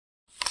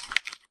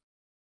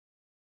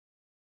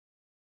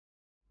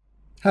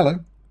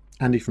Hello,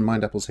 Andy from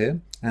Mindapples here,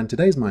 and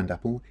today's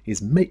Mindapple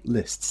is make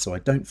lists so I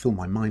don't fill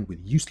my mind with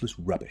useless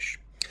rubbish.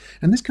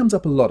 And this comes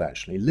up a lot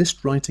actually.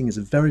 List writing is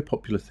a very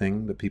popular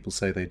thing that people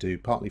say they do,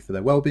 partly for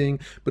their well-being,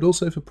 but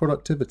also for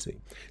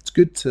productivity. It's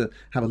good to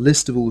have a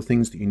list of all the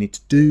things that you need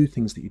to do,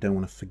 things that you don't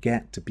want to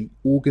forget, to be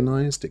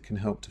organized. It can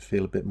help to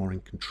feel a bit more in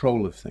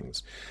control of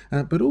things.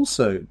 But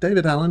also,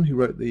 David Allen, who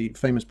wrote the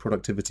famous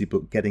productivity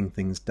book Getting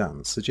Things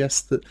Done,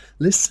 suggests that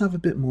lists have a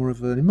bit more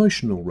of an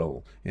emotional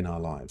role in our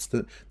lives,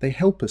 that they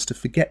help us to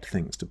forget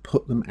things, to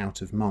put them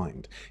out of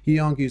mind. He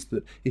argues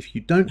that if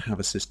you don't have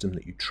a system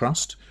that you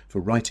trust for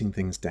writing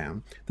things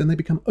down, then they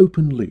become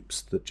open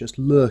loops that just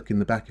lurk in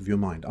the back of your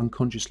mind,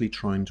 unconsciously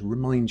trying to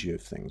remind you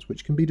of things,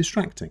 which can be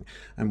distracting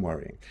and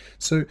worrying.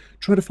 So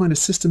try to find a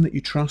system that you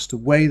trust, a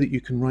way that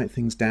you can write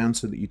things down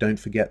so that you don't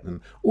forget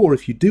them. Or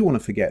if you do want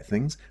to forget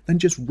things, then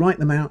just write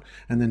them out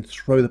and then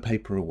throw the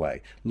paper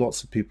away.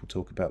 Lots of people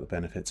talk about the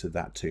benefits of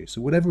that too. So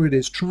whatever it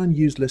is, try and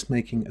use list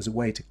making as a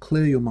way to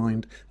clear your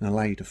mind and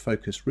allow you to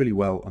focus really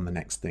well on the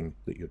next thing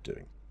that you're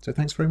doing. So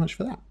thanks very much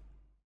for that.